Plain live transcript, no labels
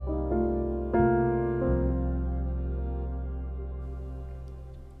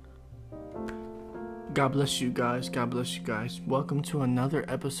God bless you guys. God bless you guys. Welcome to another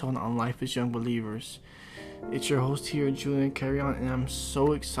episode on Life is Young Believers. It's your host here, Julian Carrion, and I'm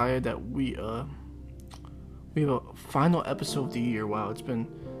so excited that we have a final episode of the year. Wow, it's been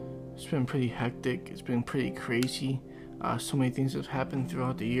pretty hectic. It's been pretty crazy. So many things have happened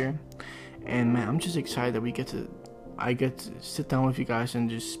throughout the year, and man, I'm just excited that I get to sit down with you guys and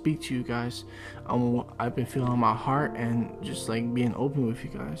just speak to you guys on what I've been feeling on my heart and just like being open with you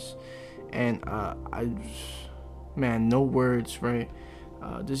guys. And no words, right?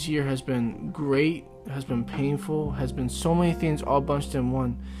 This year has been great, has been painful, has been so many things all bunched in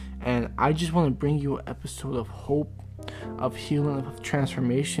one. And I just want to bring you an episode of hope, of healing, of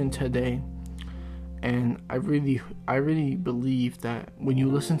transformation today. And I really believe that when you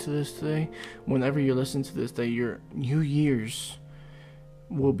listen to this today, whenever you listen to this, that your New Year's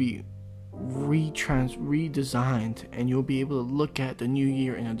will be redesigned, and you'll be able to look at the new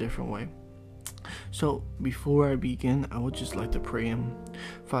year in a different way. So before I begin, I would just like to pray.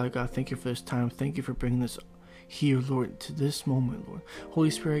 Father God, thank you for this time. Thank you for bringing us here, Lord, to this moment, Lord. Holy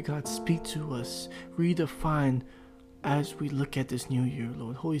Spirit, God, speak to us, redefine as we look at this new year,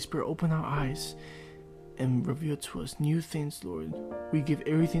 Lord. Holy Spirit, open our eyes and reveal to us new things, Lord. We give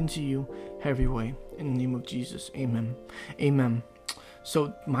everything to you, have your way. In the name of Jesus, amen. Amen.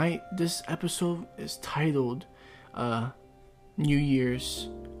 So this episode is titled New Year's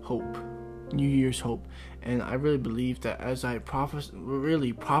Hope. New Year's Hope. And I really believe that as I prophesy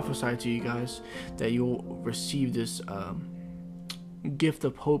to you guys, that you'll receive this gift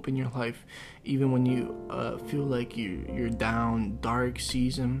of hope in your life, even when you feel like you're down, dark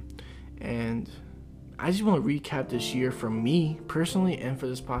season. And I just want to recap this year for me personally and for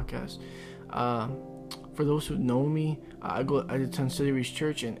this podcast. For those who know me, I attend City Reach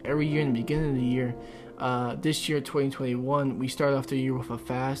Church, and every year in the beginning of the year, this year 2021, we start off the year with a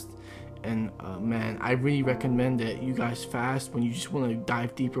fast. And I really recommend that you guys fast when you just want to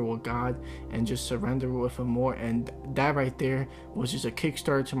dive deeper with God and just surrender with Him more. And that right there was just a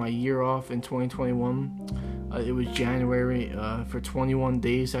kickstart to my year off in 2021. It was January for 21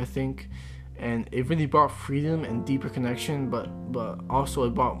 days, I think. And it really brought freedom and deeper connection, but also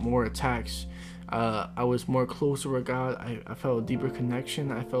it brought more attacks. I was more closer with God. I felt a deeper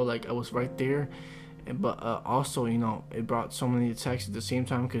connection. I felt like I was right there. But also, it brought so many attacks at the same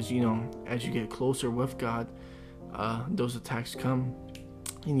time, because, as you get closer with God, those attacks come.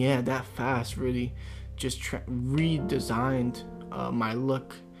 And yeah, that fast really just redesigned my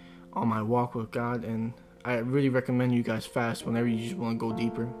look on my walk with God. And I really recommend you guys fast whenever you just want to go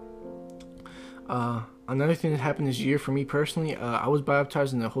deeper. Another thing that happened this year for me personally, I was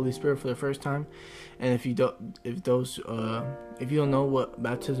baptized in the Holy Spirit for the first time. And if you don't know what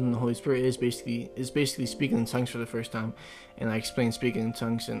baptism in the Holy Spirit is, basically speaking in tongues for the first time. And I explained speaking in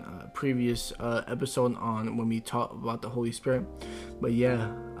tongues in a previous episode on when we talked about the Holy Spirit. But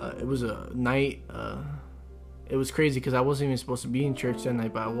yeah, it was a night. It was crazy because I wasn't even supposed to be in church that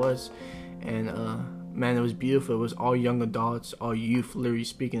night, but I was. And it was beautiful. It was all young adults, all youth, literally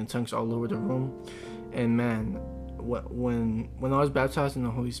speaking in tongues all over the room. And man, when I was baptized in the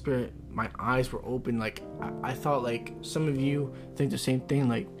Holy Spirit, my eyes were open. Like I thought, like some of you think the same thing.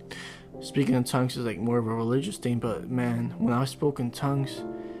 Like speaking in tongues is like more of a religious thing, but man, when I spoke in tongues,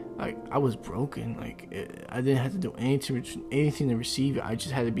 like I was broken. Like I didn't have to do anything to receive it. I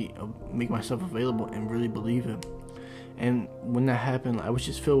just had to make myself available and really believe it. And when that happened, I was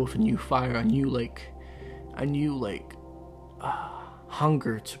just filled with a new fire. I knew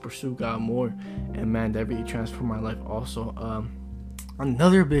hunger to pursue God more. And man, that really transformed my life also.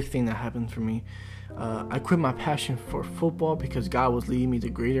 Another big thing that happened for me, I quit my passion for football because God was leading me to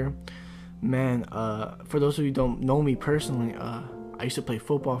greater. Man, for those of you who don't know me personally, I used to play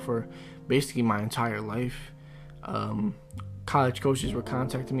football for basically my entire life. College coaches were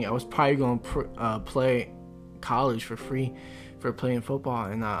contacting me. I was probably going to play college for free for playing football,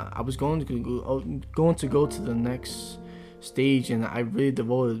 and I was going to go to the next stage, and I really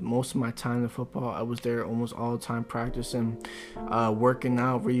devoted most of my time to football. I was there almost all the time practicing, working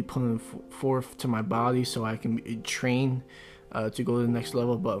out, really putting forth to my body so I can train to go to the next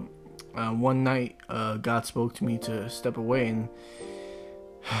level. But one night God spoke to me to step away, and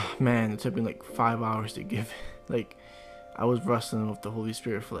man, it took me like 5 hours to give. Like I was wrestling with the Holy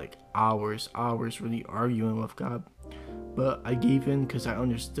Spirit for like hours, really arguing with God. But I gave in because I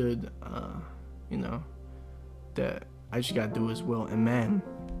understood, that I just gotta do His will. And man,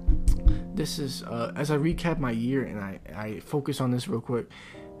 this is as I recap my year and I focus on this real quick,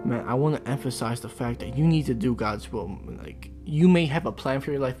 man, I want to emphasize the fact that you need to do God's will. Like, you may have a plan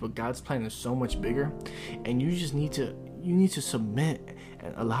for your life, but God's plan is so much bigger, and you just need to you need to submit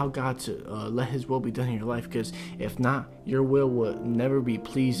and allow God to let His will be done in your life, because if not, your will will never be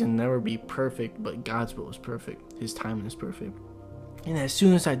pleased and never be perfect, but God's will is perfect. His timing is perfect. And as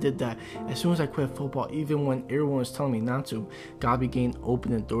soon as I did that, as soon as I quit football, even when everyone was telling me not to, God began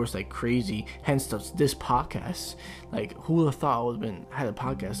opening doors like crazy. Hence this podcast. Like, who would have thought I would have had a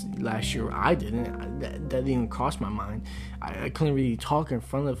podcast last year? I didn't. That didn't even cross my mind. I couldn't really talk in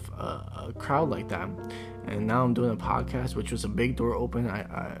front of a crowd like that. And now I'm doing a podcast, which was a big door open.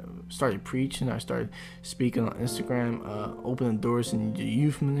 I started preaching. I started speaking on Instagram, opening doors in the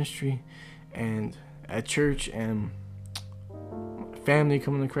youth ministry and at church, and family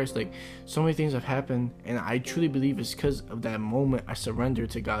coming to Christ. Like, so many things have happened, and I truly believe it's because of that moment I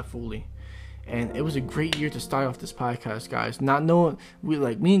surrendered to God fully. And it was a great year to start off this podcast, guys. Not knowing,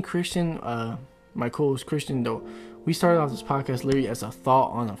 me and Christian, my co-host Christian, though, we started off this podcast literally as a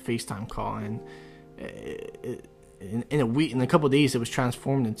thought on a FaceTime call, and in a couple of days it was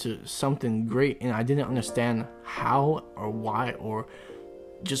transformed into something great, and I didn't understand how or why or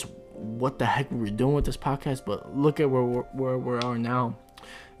just what the heck we were doing with this podcast. But look at where we are now.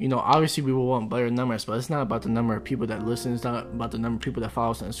 You know, obviously we will want better numbers, but it's not about the number of people that listen. It's not about the number of people that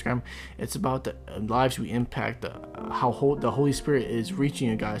follow us on Instagram. It's about the lives we impact, how the Holy Spirit is reaching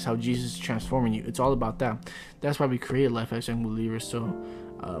you guys, how Jesus is transforming you. It's all about that. That's why we created Life as Young Believers, so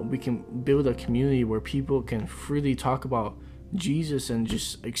we can build a community where people can freely talk about Jesus and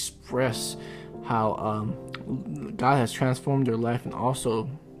just express how God has transformed their life, and also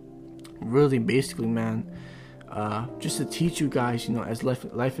really basically, man, just to teach you guys, you know, as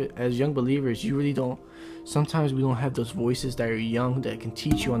life as young believers, you really don't, sometimes we don't have those voices that are young that can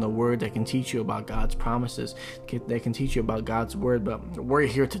teach you on the word, that can teach you about God's promises, that can teach you about God's word. But we're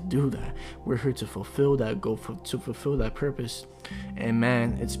here to do that. We're here to fulfill that goal, to fulfill that purpose. And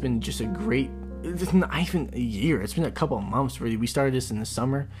man, it's been just it's not even a year, it's been a couple of months really. We started this in the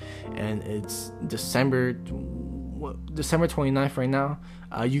summer, and it's December 29th right now.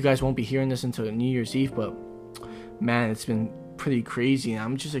 You guys won't be hearing this until New Year's Eve, but man, it's been pretty crazy, and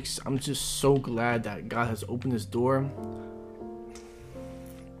I'm just so glad that God has opened this door.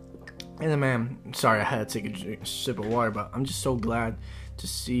 And then, man, sorry, I had to take a sip of water, but I'm just so glad to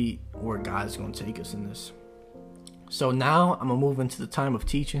see where God is going to take us in this. So now I'm gonna move into the time of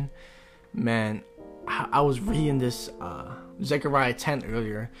teaching. Man, I was reading this Zechariah 10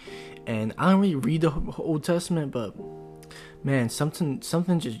 earlier, and I don't really read the Old Testament, but man, something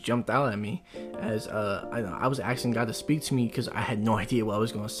just jumped out at me as I was asking God to speak to me, because I had no idea what I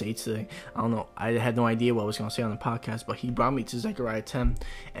was going to say today. I had no idea what I was going to say on the podcast, but He brought me to Zechariah 10,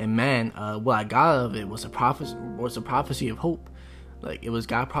 and man, what I got out of it was a prophecy of hope. Like, it was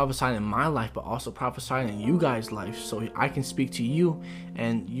God prophesying in my life, but also prophesying in you guys' life, so I can speak to you,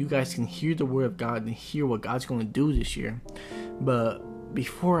 and you guys can hear the word of God and hear what God's going to do this year. But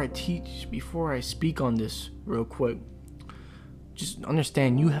before I speak on this real quick, just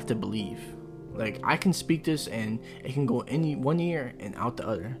understand, you have to believe. Like, I can speak this and it can go in one ear and out the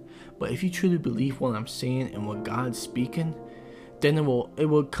other, but if you truly believe what I'm saying and what God's speaking, then it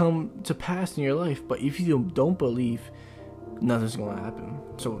will come to pass in your life. But if you don't believe, nothing's going to happen.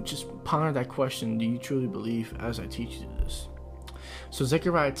 So just ponder that question: do you truly believe? As I teach you this. So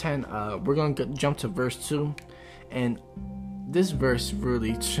Zechariah 10, we're going to jump to verse 2, and this verse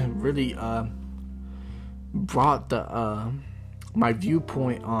really brought the my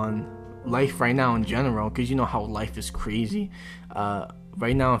viewpoint on life right now in general, because you know how life is crazy.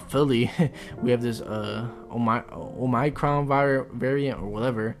 Right now in Philly, we have this Omicron variant or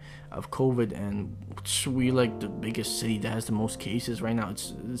whatever of COVID, and we like the biggest city that has the most cases right now.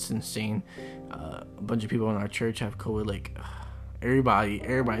 It's insane. A bunch of people in our church have COVID. Like,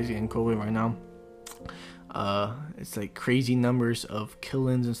 everybody's getting COVID right now. It's like crazy numbers of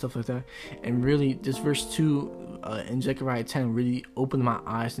killings and stuff like that. And really, this verse 2 in Zechariah 10 really opened my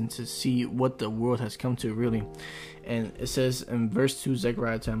eyes and to see what the world has come to, really. And it says in verse 2,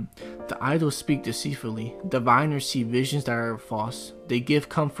 Zechariah 10, "The idols speak deceitfully, diviners see visions that are false, they give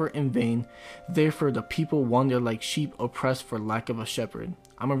comfort in vain, therefore the people wander like sheep oppressed for lack of a shepherd."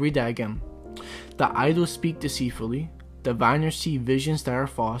 I'm gonna read that again. "The idols speak deceitfully, diviners see visions that are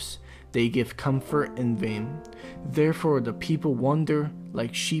false, they give comfort in vain, therefore the people wander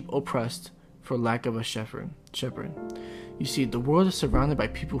like sheep oppressed for lack of a shepherd." You see, the world is surrounded by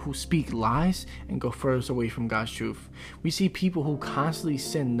people who speak lies and go furthest away from God's truth. We see people who constantly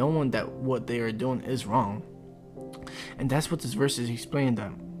sin, knowing that what they are doing is wrong. And that's what this verse is explaining.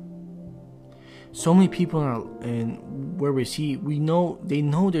 That so many people in where we see, they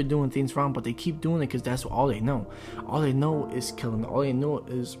know they're doing things wrong, but they keep doing it because that's all they know. All they know is killing. All they know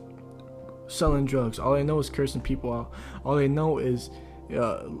is selling drugs. All they know is cursing people out. All they know is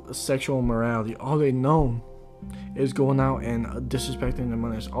sexual immorality. All they know is going out and disrespecting their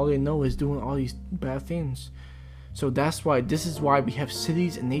mothers. All they know is doing all these bad things. So this is why we have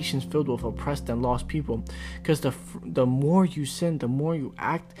cities and nations filled with oppressed and lost people. Because the more you sin, the more you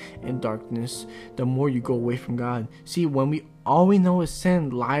act in darkness, the more you go away from God. See, when all we know is sin,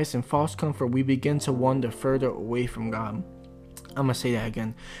 lies, and false comfort, we begin to wander further away from God. I'm going to say that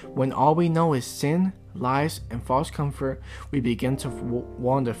again. When all we know is sin, lies, and false comfort, we begin to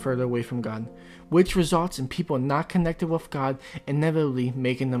wander further away from God, which results in people not connected with God, inevitably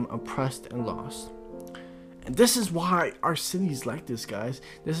making them oppressed and lost. And this is why our city's like this, guys.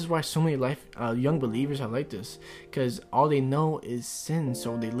 This is why so many young believers are like this, because all they know is sin,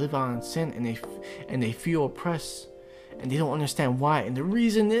 so they live out in sin, and they feel oppressed, and they don't understand why. And the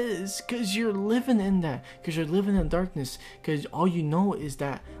reason is because you're living in that, because you're living in darkness, because all you know is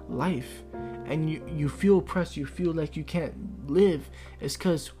that life, and you feel oppressed. You feel like you can't live. It's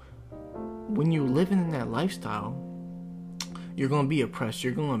because when you're living in that lifestyle, you're gonna be oppressed.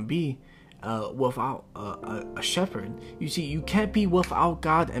 You're gonna be without a shepherd. You see, you can't be without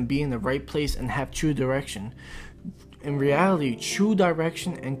God and be in the right place and have true direction. In reality, true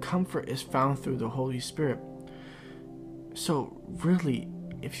direction and comfort is found through the Holy Spirit. So really,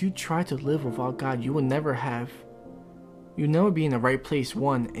 if you try to live without God, you'll never be in the right place,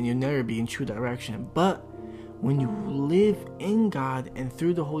 one, and you'll never be in true direction. But when you live in God and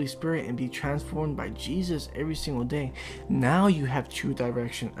through the Holy Spirit and be transformed by Jesus every single day, now you have true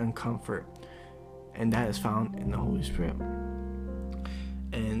direction and comfort. And that is found in the Holy Spirit.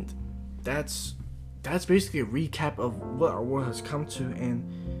 And that's basically a recap of what our world has come to.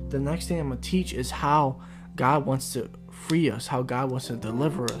 And the next thing I'm going to teach is how God wants to free us, how God wants to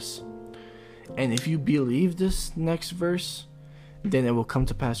deliver us. And if you believe this next verse, then it will come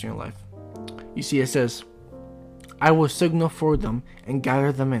to pass in your life. You see, it says, I will signal for them and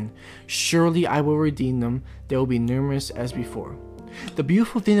gather them in. Surely I will redeem them. They will be numerous as before. The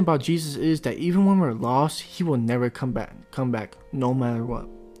beautiful thing about Jesus is that even when we're lost, He will never come back, no matter what.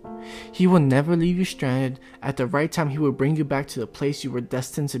 He will never leave you stranded. At the right time, He will bring you back to the place you were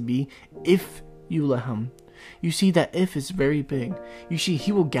destined to be if you let Him. You see, that if is very big. You see,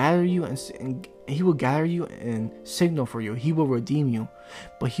 He will gather you and He will gather you and signal for you. He will redeem you,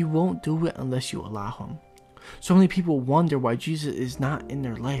 but He won't do it unless you allow Him. So many people wonder why Jesus is not in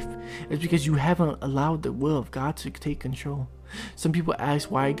their life. It's because you haven't allowed the will of God to take control. Some people ask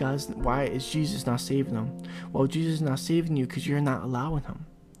why is Jesus not saving them? Well, Jesus is not saving you because you're not allowing Him.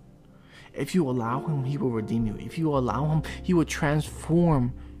 If you allow Him, He will redeem you. If you allow Him, He will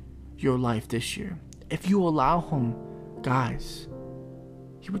transform your life this year. If you allow Him, guys,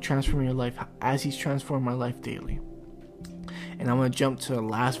 He will transform your life as He's transformed my life daily. And I'm going to jump to the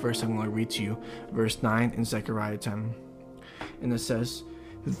last verse I'm going to read to you, verse 9 in Zechariah 10. And it says,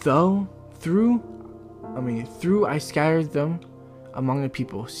 Through I scattered them among the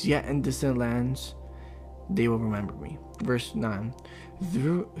peoples, yet in distant lands they will remember me. Verse 9.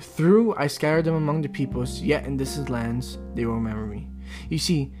 Through I scattered them among the peoples, yet in distant lands they will remember me. You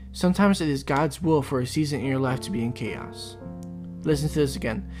see, sometimes it is God's will for a season in your life to be in chaos. Listen to this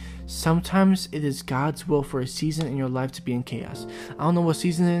again. Sometimes it is God's will for a season in your life to be in chaos. I don't know what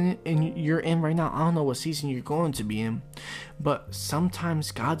season you're in right now. I don't know what season you're going to be in. But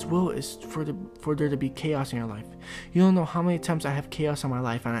sometimes God's will is for there to be chaos in your life. You don't know how many times I have chaos in my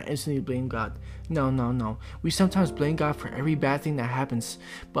life and I instantly blame God. No. We sometimes blame God for every bad thing that happens.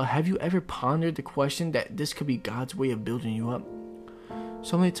 But have you ever pondered the question that this could be God's way of building you up?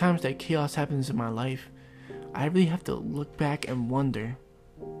 So many times that chaos happens in my life, I really have to look back and wonder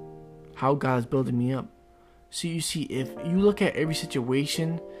how God is building me up. So you see, if you look at every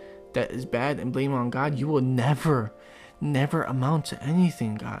situation that is bad and blame on God, you will never amount to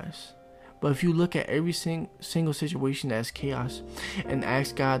anything, guys. But if you look at every single situation that is chaos and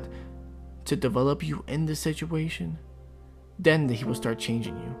ask God to develop you in this situation, then He will start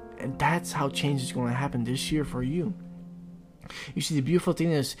changing you. And that's how change is going to happen this year for you. You see, the beautiful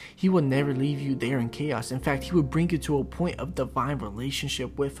thing is He will never leave you there in chaos. In fact, He will bring you to a point of divine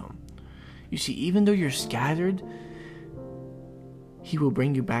relationship with Him. You see, even though you're scattered, He will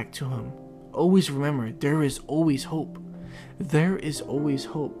bring you back to Him. Always remember, there is always hope. There is always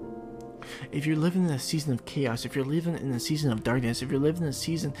hope. If you're living in a season of chaos, if you're living in a season of darkness, if you're living in a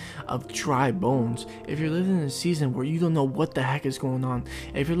season of dry bones, if you're living in a season where you don't know what the heck is going on,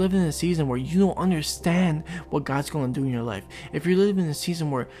 if you're living in a season where you don't understand what God's going to do in your life, if you're living in a season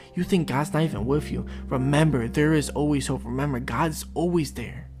where you think God's not even with you, remember, there is always hope. Remember, God's always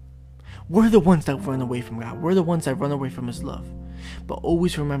there. We're the ones that run away from God. We're the ones that run away from His love. But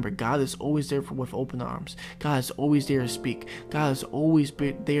always remember, God is always there with open arms. God is always there to speak. God is always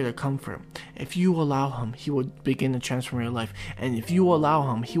there to comfort. If you allow him, he will begin to transform your life. And if you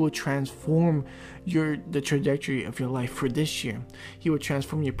allow him, he will transform the trajectory of your life for this year. He will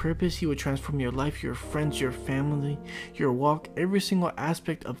transform your purpose. He will transform your life, your friends, your family, your walk, every single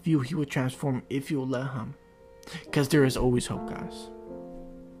aspect of you. He will transform if you will let him. Because there is always hope, guys.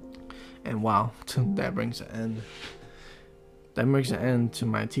 And wow, that brings an end. That brings an end to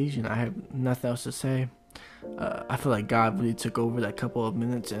my teaching. I have nothing else to say. I feel like God really took over that couple of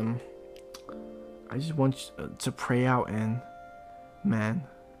minutes, and I just want you to pray out. And man,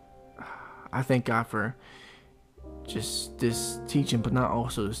 I thank God for just this teaching, but not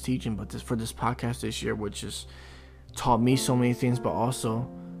also this teaching, but for this podcast this year, which has taught me so many things. But also,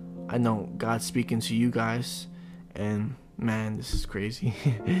 I know God's speaking to you guys, and man, this is crazy.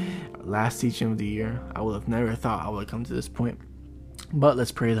 Last teaching of the year. I would have never thought I would come to this point. But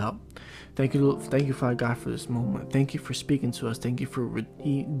let's pray it out. Thank you, Father God, for this moment. Thank you for speaking to us. Thank you for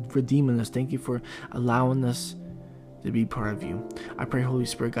redeeming us. Thank you for allowing us to be part of you. I pray, Holy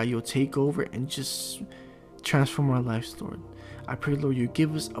Spirit, God, you'll take over and just transform our lives, Lord. I pray, Lord, you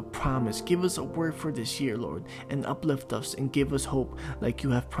give us a promise. Give us a word for this year, Lord, and uplift us and give us hope like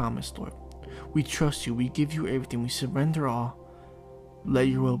you have promised, Lord. We trust you. We give you everything. We surrender all. Let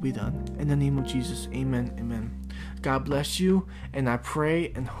your will be done. In the name of Jesus, amen, amen. God bless you, and I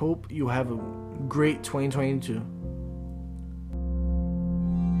pray and hope you have a great 2022.